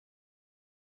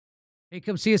Hey,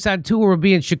 come see us on tour. We'll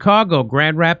be in Chicago,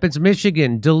 Grand Rapids,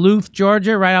 Michigan, Duluth,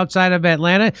 Georgia, right outside of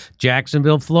Atlanta,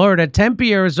 Jacksonville, Florida,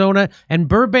 Tempe, Arizona, and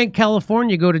Burbank,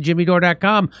 California. Go to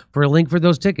jimmydore.com for a link for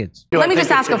those tickets. Let me just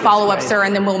ask a follow-up, sir,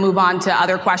 and then we'll move on to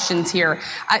other questions here.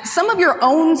 Some of your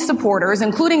own supporters,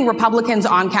 including Republicans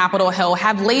on Capitol Hill,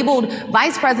 have labeled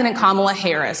Vice President Kamala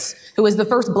Harris, who is the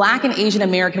first Black and Asian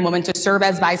American woman to serve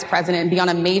as vice president and be on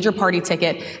a major party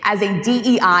ticket, as a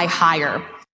DEI hire.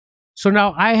 So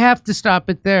now I have to stop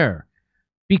it there,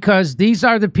 because these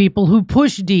are the people who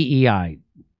push DEI.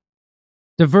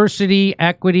 Diversity,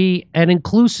 equity, and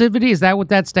inclusivity. Is that what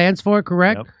that stands for,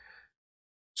 correct? Yep.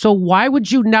 So why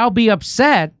would you now be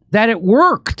upset that it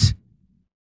worked?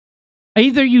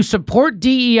 Either you support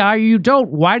DEI or you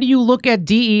don't. Why do you look at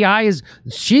DEI as,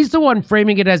 she's the one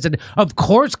framing it as of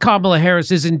course Kamala Harris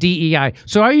isn't DEI.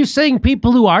 So are you saying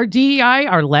people who are DEI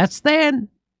are less than?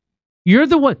 You're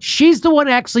the one. She's the one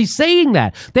actually saying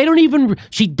that.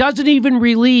 She doesn't even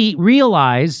really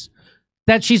realize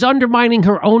that she's undermining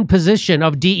her own position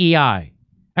of DEI.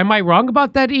 Am I wrong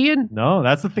about that, Ian? No,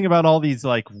 that's the thing about all these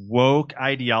like woke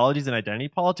ideologies and identity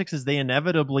politics, is they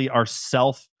inevitably are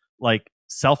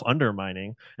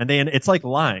self-undermining, and it's like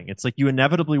lying. It's like you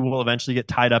inevitably will eventually get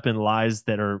tied up in lies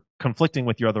that are conflicting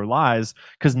with your other lies,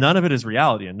 because none of it is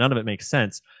reality and none of it makes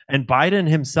sense. And Biden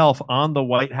himself, on the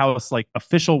White House, like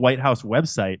official White House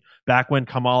website, back when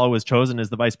Kamala was chosen as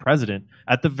the vice president,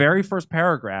 at the very first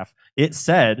paragraph, it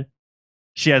said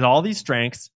she has all these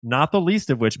strengths, not the least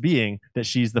of which being that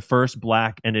she's the first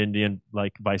Black and Indian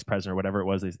like vice president or whatever it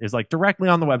was, is like directly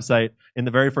on the website in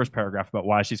the very first paragraph about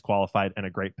why she's qualified and a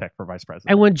great pick for vice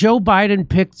president. And when Joe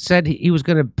Biden said he was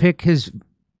going to pick his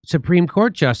Supreme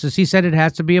Court justice, he said it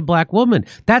has to be a Black woman.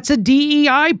 That's a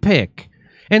DEI pick.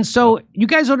 And so you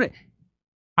guys it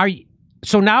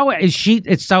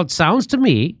sounds to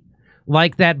me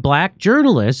like that Black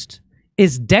journalist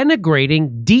is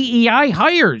denigrating DEI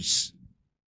hires.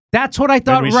 That's what I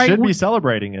thought. We should be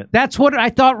celebrating it. That's what I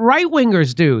thought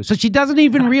right-wingers do. So she doesn't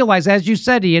even realize, as you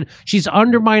said, Ian, she's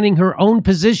undermining her own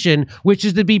position, which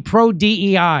is to be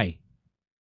pro-DEI.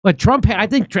 But Trump, I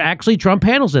think actually Trump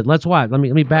handles it. Let's watch. Let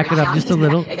me back it up just a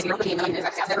little. Is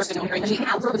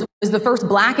the first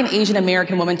Black and Asian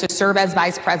American woman to serve as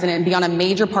vice president and be on a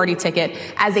major party ticket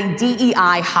as a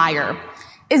DEI hire.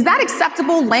 Is that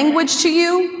acceptable language to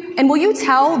you? And will you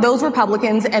tell those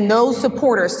Republicans and those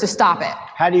supporters to stop it?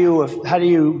 How do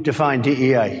you define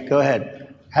DEI? Go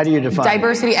ahead. How do you define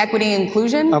diversity, equity, and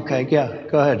inclusion? Okay, yeah,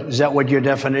 go ahead. Is that what your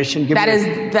definition? That is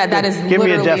give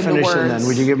me a definition then.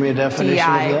 Would you give me a definition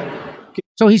DEI. of that?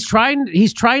 So he's trying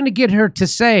to get her to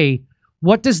say,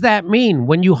 what does that mean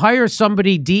when you hire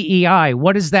somebody DEI?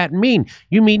 What does that mean?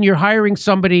 You mean you're hiring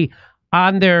somebody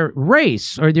on their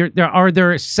race or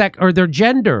their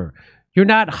gender? You're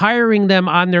not hiring them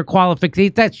on their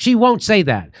qualifications. That she won't say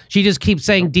that. She just keeps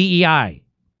saying DEI.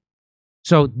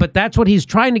 So, but that's what he's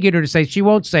trying to get her to say. She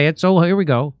won't say it. So here we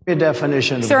go. A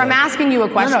definition. Sir, I'm asking you a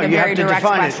question, a very direct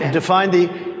question.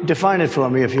 Define it for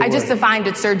me, if you would. I just defined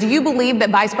it, sir. Do you believe that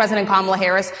Vice President Kamala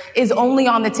Harris is only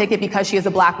on the ticket because she is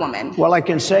a Black woman? Well, I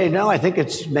can say no. I think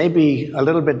it's maybe a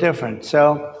little bit different.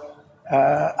 So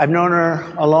I've known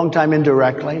her a long time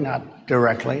indirectly, not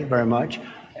directly very much.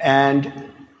 And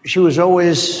she was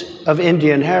always of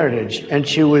Indian heritage, and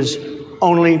she was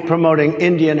only promoting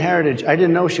Indian heritage. I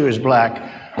didn't know she was Black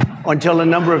until a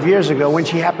number of years ago when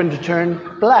she happened to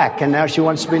turn Black, and now she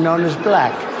wants to be known as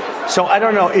Black. So I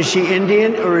don't know, is she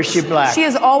Indian or is she Black? She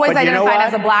has always identified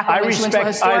as a Black woman. She went to a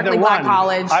historically Black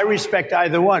college. I respect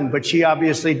either one, but she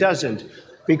obviously doesn't,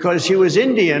 because she was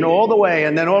Indian all the way,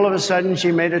 and then all of a sudden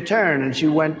she made a turn and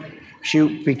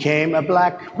she became a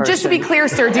Black person. Just to be clear,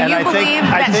 sir, do you believe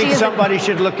that I think somebody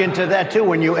should look into that too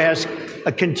when you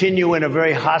continue in a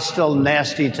very hostile,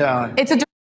 nasty tone.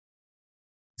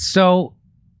 So,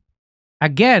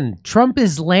 again, Trump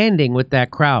is landing with that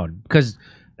crowd because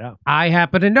I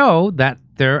happen to know that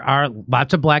there are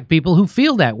lots of Black people who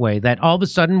feel that way, that all of a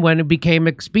sudden when it became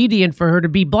expedient for her to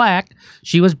be Black,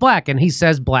 she was Black. And he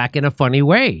says Black in a funny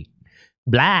way.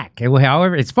 Black.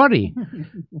 However, it's funny.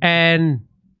 And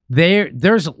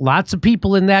there's lots of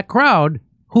people in that crowd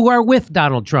who are with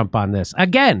Donald Trump on this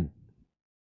again.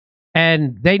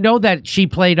 And they know that she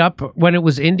played up when it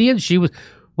was Indian. She was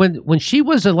when she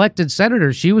was elected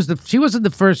senator, she wasn't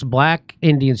the first Black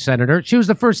Indian senator. She was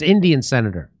the first Indian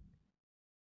senator.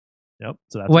 Yep.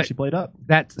 So that's what she played up.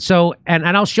 And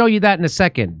I'll show you that in a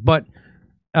second. But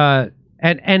and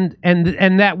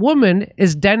that woman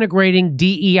is denigrating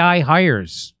DEI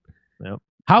hires. Yep.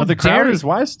 How but the crowd is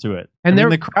wise to it. And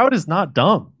the crowd is not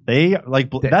dumb. They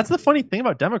that's the funny thing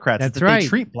about Democrats. That's is that right. They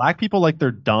treat black people like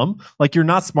they're dumb. Like you're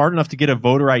not smart enough to get a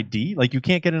voter ID. Like you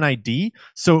can't get an ID.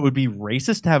 So it would be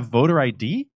racist to have voter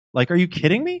ID. Like, are you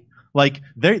kidding me? Like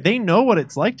they know what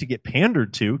it's like to get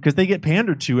pandered to, because they get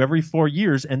pandered to every 4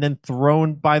 years and then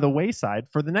thrown by the wayside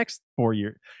for the next 4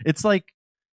 years. It's like,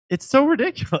 it's so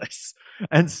ridiculous.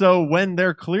 And so when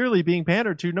they're clearly being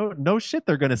pandered to, no shit,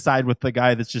 they're going to side with the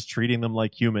guy that's just treating them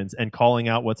like humans and calling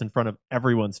out what's in front of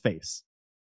everyone's face.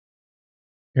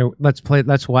 Here,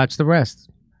 let's watch the rest.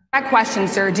 That question,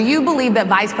 sir. Do you believe that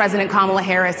Vice President Kamala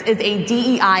Harris is a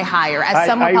DEI hire, as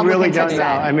some Republicans I really don't have know.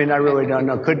 said? I mean, I really don't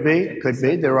know. Could be.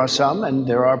 There are some, and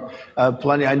there are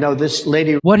plenty. I know this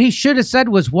lady. What he should have said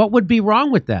was, what would be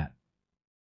wrong with that?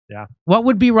 Yeah. What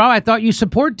would be wrong? I thought you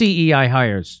support DEI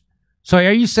hires. So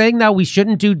are you saying now we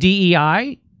shouldn't do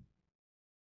DEI?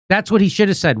 That's what he should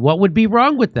have said. What would be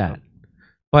wrong with that?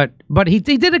 But he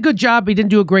did a good job. He didn't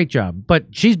do a great job. But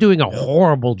she's doing a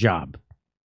horrible job.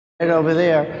 Right over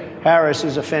there, Harris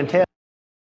is a fantastic.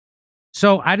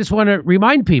 So I just want to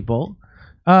remind people,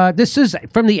 this is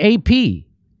from the AP.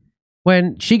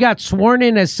 When she got sworn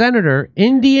in as senator,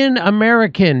 Indian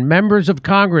American members of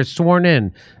Congress sworn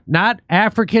in, not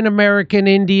African American,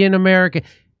 Indian American,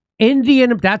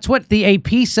 Indian. That's what the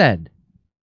AP said.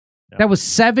 Yeah. That was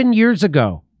 7 years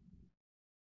ago.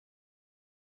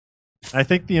 I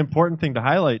think the important thing to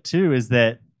highlight too is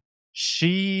that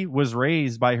she was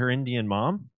raised by her Indian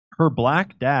mom. Her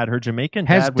black dad, her Jamaican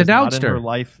Has dad, was not denounced in her her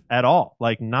life at all.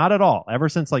 Like, not at all. Ever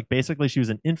since, like, basically she was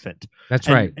an infant. That's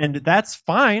right. And that's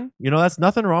fine. You know, that's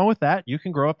nothing wrong with that. You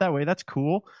can grow up that way. That's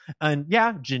cool. And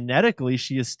yeah, genetically,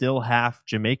 she is still half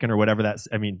Jamaican or whatever that's.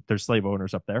 I mean, there's slave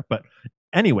owners up there. But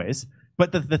anyways,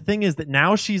 but the thing is that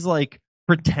now she's like,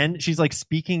 she's like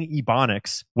speaking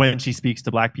Ebonics when she speaks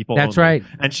to black people. That's only. right.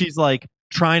 And she's like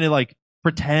trying to like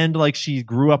pretend like she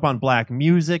grew up on black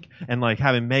music and like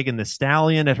having Megan Thee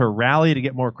Stallion at her rally to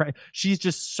get more credit. She's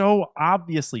just so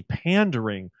obviously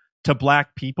pandering to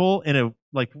black people in a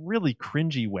like really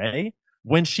cringy way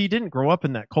when she didn't grow up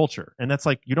in that culture. And that's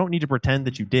like, you don't need to pretend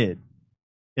that you did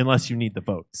unless you need the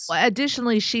votes. Well,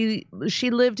 additionally, she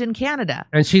lived in Canada.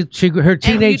 And her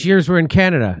teenage years were in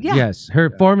Canada. Yeah. Yes,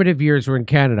 her formative years were in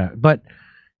Canada. But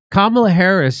Kamala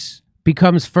Harris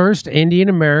becomes first Indian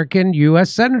American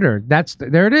U.S. Senator.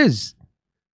 There it is.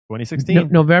 2016.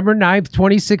 November 9th,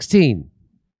 2016.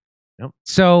 Yep.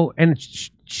 So, and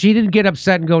she didn't get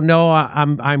upset and go, no,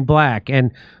 I'm black.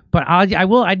 But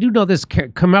I do know this.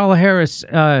 Kamala Harris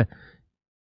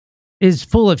is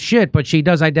full of shit, but she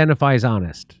does identify as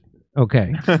honest.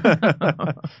 Okay.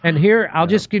 And here, I'll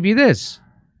just give you this.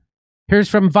 Here's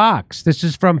from Vox. This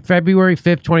is from February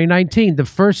 5th, 2019. The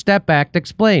First Step Act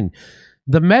explained.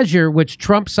 The measure, which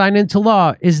Trump signed into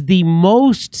law, is the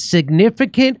most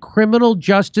significant criminal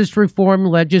justice reform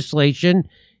legislation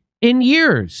in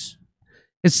years.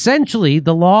 Essentially,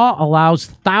 the law allows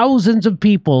thousands of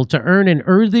people to earn an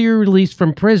earlier release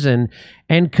from prison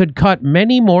and could cut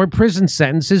many more prison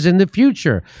sentences in the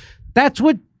future.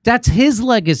 That's his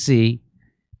legacy.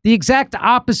 The exact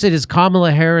opposite is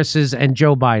Kamala Harris's and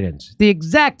Joe Biden's. The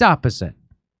exact opposite.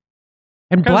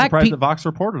 And I'm black surprised people that Vox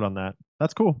reported on that.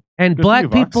 That's cool. and Good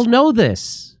black for you, Vox. people know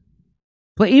this.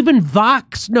 But even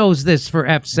Vox knows this, for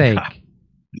F's sake.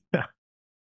 Yeah.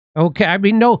 Okay, I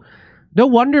mean, no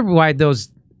wonder why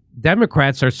those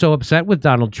Democrats are so upset with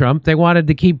Donald Trump. They wanted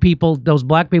to keep those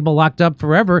black people locked up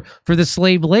forever for the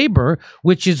slave labor,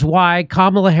 which is why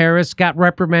Kamala Harris got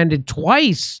reprimanded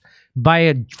twice by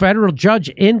a federal judge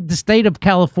in the state of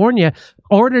California,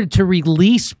 ordered to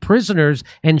release prisoners,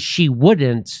 and she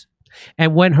wouldn't.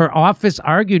 And when her office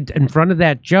argued in front of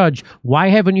that judge, why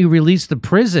haven't you released the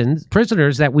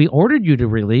prisoners that we ordered you to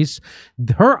release?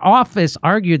 Her office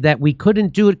argued that we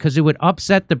couldn't do it because it would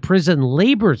upset the prison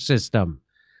labor system.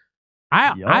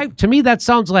 To me, that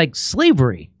sounds like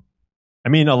slavery. I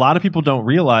mean, a lot of people don't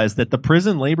realize that the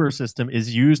prison labor system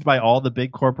is used by all the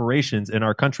big corporations in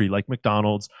our country, like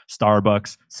McDonald's,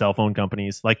 Starbucks, cell phone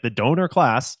companies, like the donor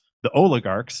class, the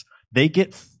oligarchs. They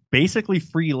get basically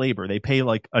free labor. They pay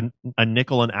like a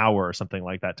nickel an hour or something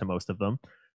like that to most of them,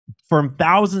 from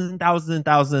thousands and thousands and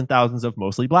thousands and thousands of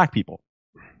mostly black people.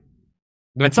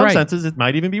 In some senses, it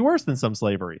might even be worse than some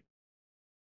slavery.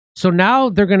 So now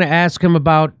they're going to ask him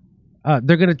about,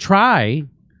 they're going to try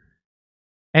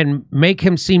and make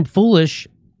him seem foolish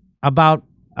about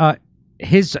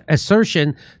his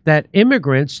assertion that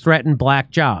immigrants threaten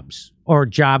black jobs or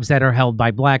jobs that are held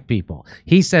by black people.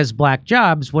 He says black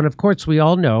jobs when, of course, we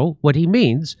all know what he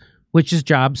means, which is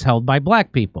jobs held by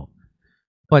black people.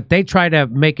 But they try to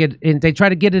make it, they try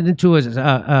to get it into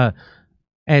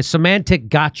a semantic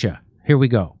gotcha. Here we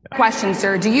go. Question,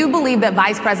 sir. Do you believe that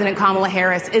Vice President Kamala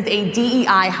Harris is a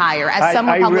DEI hire, as some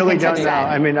I really Republicans have don't said? know.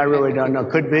 I mean, I really don't know.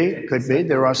 Could be.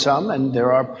 There are some, and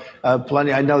there are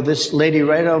plenty. I know this lady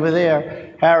right over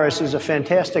there, Harris, is a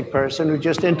fantastic person who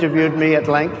just interviewed me at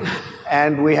length,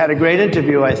 and we had a great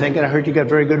interview, I think, and I heard you got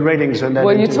very good ratings on that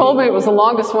Well, interview. you told me it was the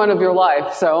longest one of your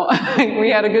life, so we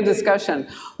had a good discussion.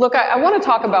 Look, I want to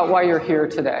talk about why you're here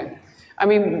today. I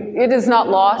mean, it is not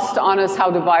lost on us how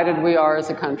divided we are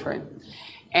as a country.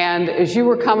 And as you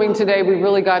were coming today, we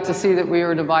really got to see that we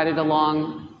are divided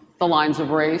along the lines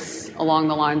of race, along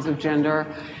the lines of gender.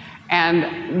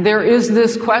 And there is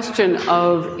this question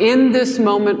of, in this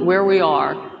moment where we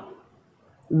are,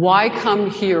 why come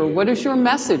here? What is your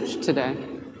message today?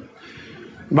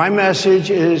 My message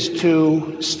is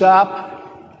to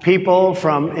stop people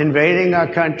from invading our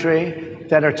country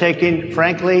that are taking,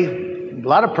 frankly, a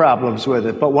lot of problems with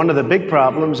it. But one of the big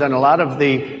problems, and a lot of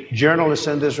the journalists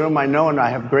in this room I know and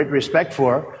I have great respect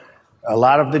for, a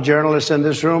lot of the journalists in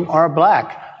this room are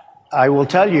black. I will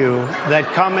tell you that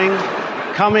coming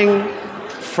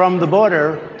from the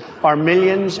border are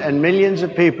millions and millions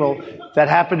of people that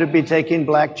happen to be taking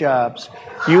black jobs.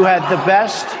 You had the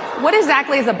best. What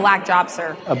exactly is a black job,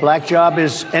 sir? A black job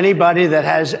is anybody that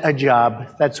has a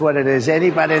job. That's what it is.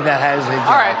 Anybody that has a job.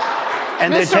 All right.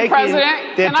 And Mr.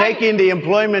 President, they're taking the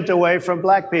employment away from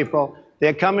black people.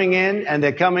 They're coming in,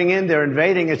 they're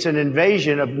invading. It's an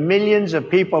invasion of millions of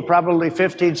people, probably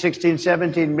 15, 16,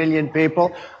 17 million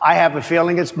people. I have a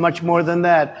feeling it's much more than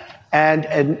that. And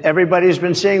everybody's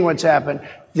been seeing what's happened.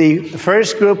 The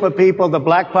first group of people, the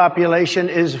black population,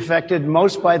 is affected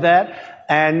most by that.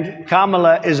 And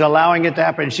Kamala is allowing it to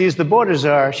happen. She's the border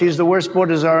czar. She's the worst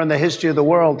border czar in the history of the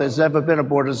world. There's never been a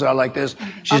border czar like this.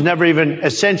 She's never even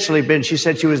essentially been. She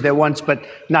said she was there once, but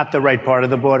not the right part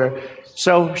of the border.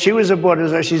 So she was a border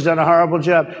czar. She's done a horrible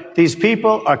job. These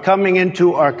people are coming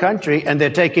into our country, and they're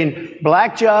taking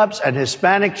black jobs and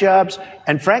Hispanic jobs.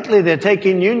 And frankly, they're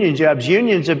taking union jobs.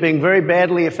 Unions are being very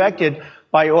badly affected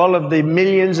by all of the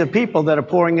millions of people that are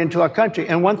pouring into our country.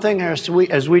 And one thing, as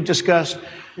we discussed,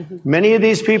 many of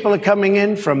these people are coming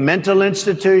in from mental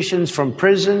institutions, from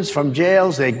prisons, from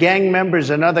jails. They're gang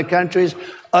members in other countries.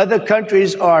 Other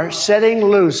countries are setting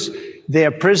loose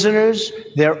their prisoners.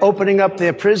 They're opening up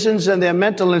their prisons and their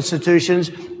mental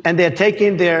institutions, and they're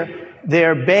taking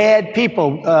their bad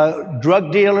people,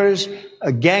 drug dealers,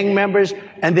 gang members,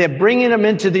 and they're bringing them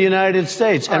into the United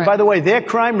States. And by the way, their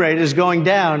crime rate is going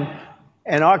down,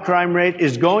 and our crime rate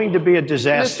is going to be a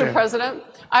disaster. Mr. President,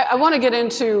 I want to get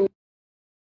into...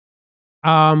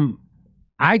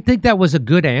 I think that was a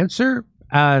good answer.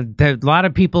 A lot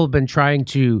of people have been trying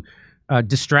to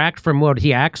distract from what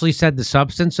he actually said, the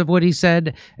substance of what he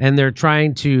said, and they're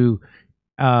trying to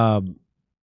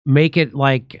make it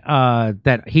like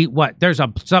there's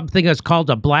something that's called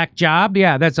a black job.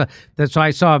 Yeah, that's why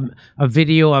I saw a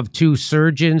video of two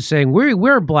surgeons saying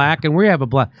we're black and we have a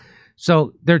black.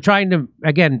 So they're trying to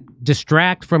again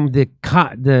distract from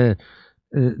the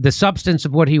substance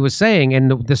of what he was saying,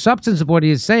 and the substance of what he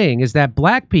is saying is that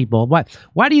black people.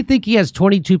 Why do you think he has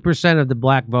 22% of the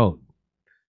black vote?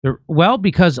 Well,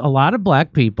 because a lot of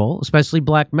black people, especially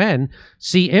black men,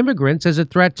 see immigrants as a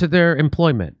threat to their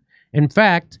employment. In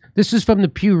fact, this is from the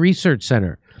Pew Research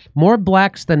Center. More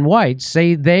blacks than whites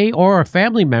say they or a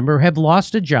family member have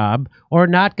lost a job or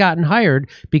not gotten hired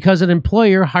because an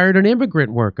employer hired an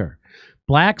immigrant worker.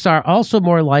 Blacks are also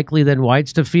more likely than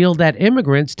whites to feel that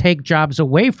immigrants take jobs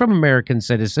away from American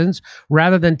citizens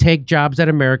rather than take jobs that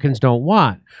Americans don't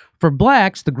want. For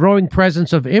blacks, the growing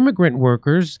presence of immigrant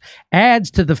workers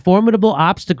adds to the formidable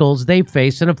obstacles they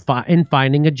face in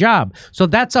finding a job. So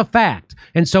that's a fact.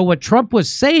 And so what Trump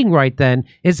was saying right then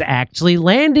is actually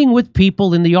landing with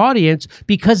people in the audience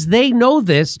because they know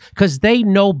this, because they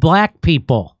know black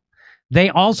people. They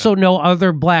also know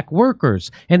other black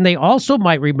workers. And they also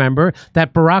might remember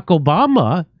that Barack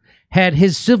Obama had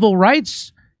his Civil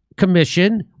Rights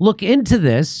Commission look into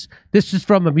this. This is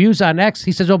from Amuse on X.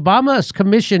 He says Obama's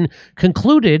commission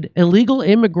concluded illegal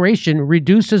immigration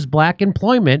reduces black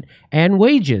employment and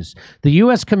wages. The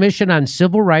U.S. Commission on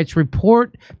Civil Rights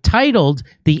report titled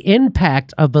The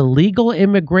Impact of Illegal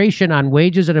Immigration on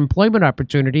Wages and Employment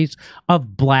Opportunities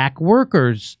of Black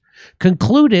Workers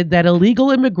concluded that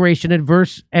illegal immigration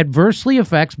adversely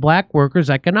affects black workers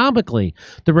economically.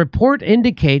 The report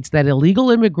indicates that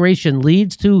illegal immigration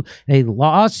leads to a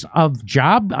loss of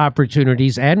job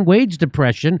opportunities and wage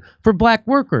depression for black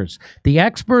workers. The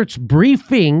experts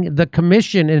briefing the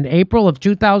commission in April of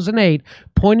 2008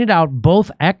 pointed out both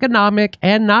economic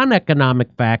and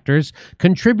non-economic factors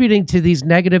contributing to these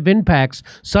negative impacts,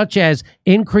 such as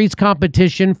increased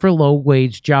competition for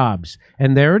low-wage jobs.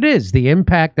 And there it is, the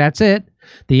impact, that's it.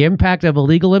 The impact of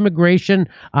illegal immigration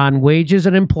on wages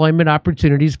and employment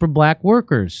opportunities for black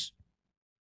workers.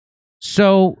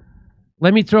 So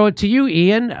let me throw it to you,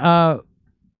 Ian.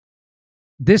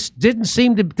 This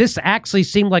actually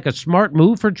seemed like a smart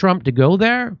move for Trump to go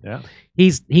there. Yeah.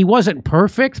 He wasn't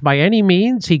perfect by any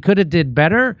means. He could have did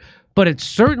better, but it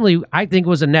certainly, I think,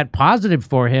 was a net positive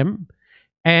for him.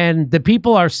 And the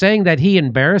people are saying that he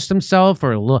embarrassed himself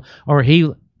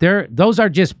those are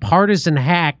just partisan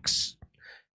hacks.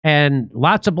 And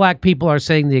lots of black people are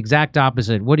saying the exact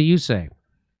opposite. What do you say?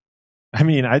 I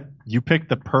mean, you picked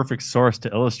the perfect source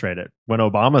to illustrate it. When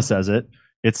Obama says it,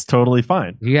 it's totally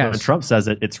fine. Yes. When Trump says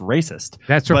it, it's racist.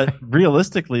 That's right. But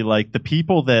realistically, like, the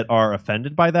people that are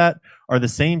offended by that are the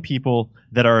same people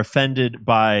that are offended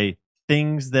by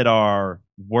things that are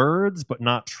words but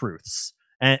not truths.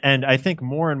 And I think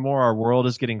more and more our world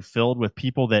is getting filled with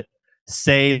people that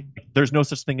say there's no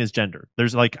such thing as gender.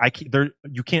 There's like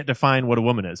you can't define what a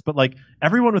woman is, but like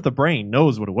everyone with a brain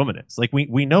knows what a woman is. Like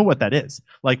we know what that is.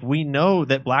 Like we know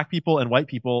that black people and white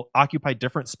people occupy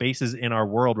different spaces in our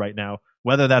world right now,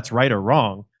 whether that's right or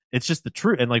wrong. It's just the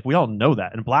truth. And like we all know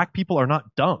that. And black people are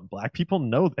not dumb. Black people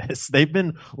know this. They've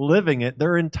been living it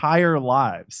their entire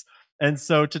lives. And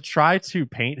so to try to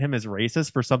paint him as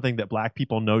racist for something that black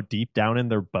people know deep down in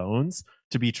their bones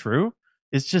to be true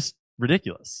is just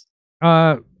ridiculous.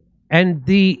 And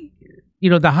the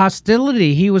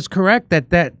hostility, he was correct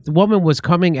that woman was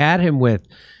coming at him with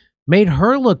made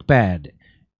her look bad.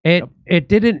 It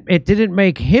didn't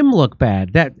make him look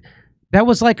bad. That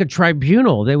was like a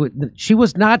tribunal. She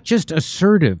was not just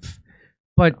assertive,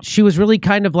 but she was really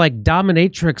kind of like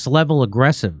dominatrix level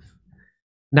aggressive.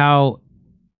 Now,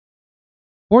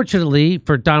 fortunately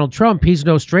for Donald Trump, he's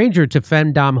no stranger to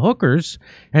femdom hookers,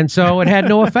 and so it had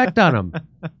no effect on him.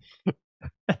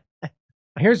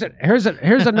 Here's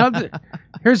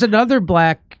another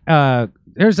black.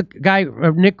 There's a guy,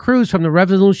 Nick Cruz from the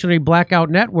Revolutionary Blackout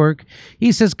Network.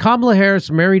 He says Kamala Harris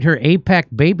married her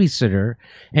AIPAC babysitter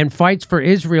and fights for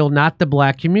Israel, not the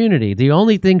black community. The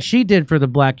only thing she did for the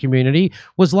black community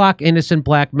was lock innocent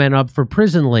black men up for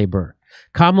prison labor.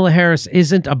 Kamala Harris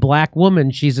isn't a black woman.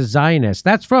 She's a Zionist.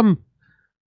 That's from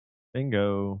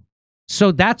Bingo.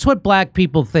 So that's what black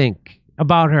people think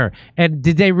about her. And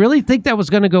did they really think that was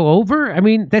going to go over? I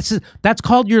mean, that's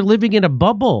called you're living in a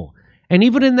bubble. And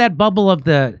even in that bubble of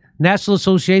the National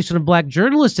Association of Black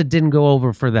Journalists, it didn't go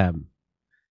over for them.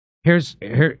 Here's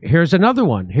another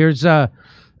one. Here's a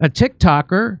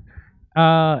TikToker,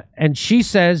 and she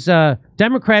says,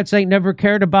 Democrats ain't never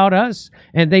cared about us,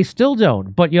 and they still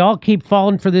don't. But y'all keep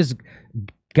falling for this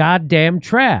goddamn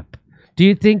trap. Do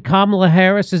you think Kamala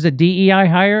Harris is a DEI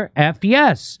hire? F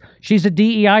yes. She's a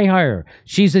DEI hire.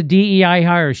 She's a DEI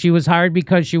hire. She was hired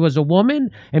because she was a woman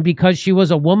and because she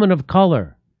was a woman of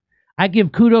color. I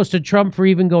give kudos to Trump for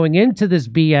even going into this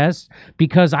BS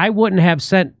because I wouldn't have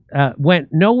went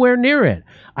nowhere near it.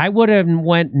 I would have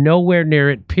went nowhere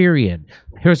near it, period.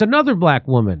 Here's another black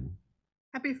woman.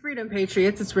 Happy freedom,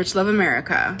 patriots. It's Rich Love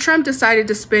America. Trump decided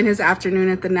to spend his afternoon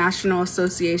at the National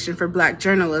Association for Black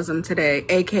Journalism today,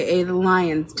 aka the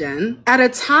Lion's Den. At a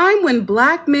time when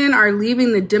black men are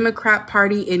leaving the Democrat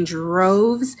Party in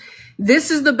droves,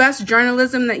 this is the best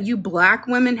journalism that you black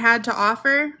women had to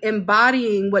offer,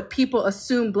 embodying what people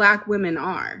assume black women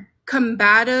are.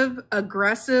 Combative,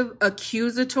 aggressive,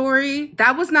 accusatory.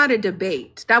 That was not a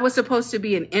debate. That was supposed to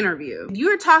be an interview.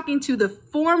 You're talking to the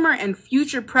former and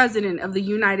future president of the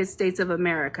United States of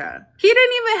America. He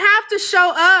didn't even have to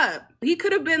show up. He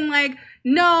could have been like,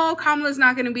 no, Kamala's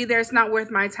not going to be there. It's not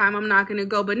worth my time. I'm not going to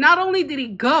go. But not only did he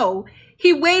go,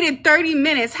 he waited 30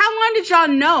 minutes. How long did y'all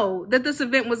know that this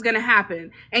event was going to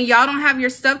happen? And y'all don't have your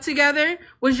stuff together?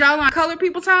 Was y'all on color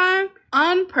people time?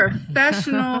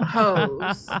 Unprofessional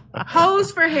hoes.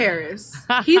 Hoes for Harris.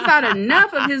 He thought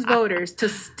enough of his voters to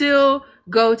still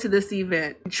go to this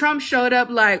event. Trump showed up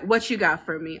like, what you got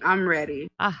for me? I'm ready.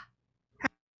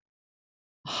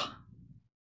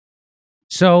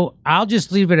 So I'll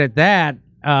just leave it at that.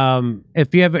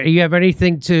 If you have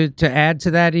anything to add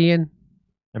to that, Ian?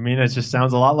 I mean, it just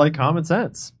sounds a lot like common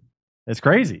sense. It's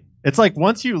crazy. It's like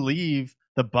once you leave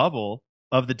the bubble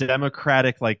of the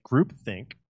Democratic like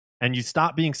groupthink and you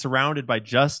stop being surrounded by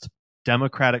just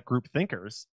Democratic group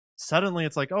thinkers, suddenly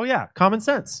it's like, oh yeah, common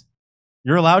sense.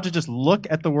 You're allowed to just look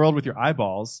at the world with your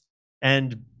eyeballs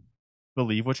and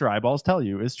believe what your eyeballs tell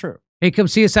you is true. Hey, come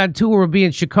see us on tour. We'll be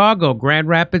in Chicago, Grand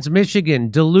Rapids, Michigan,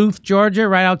 Duluth, Georgia,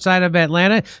 right outside of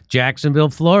Atlanta, Jacksonville,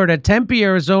 Florida, Tempe,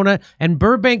 Arizona, and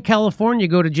Burbank, California.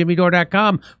 Go to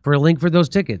jimmydore.com for a link for those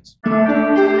tickets.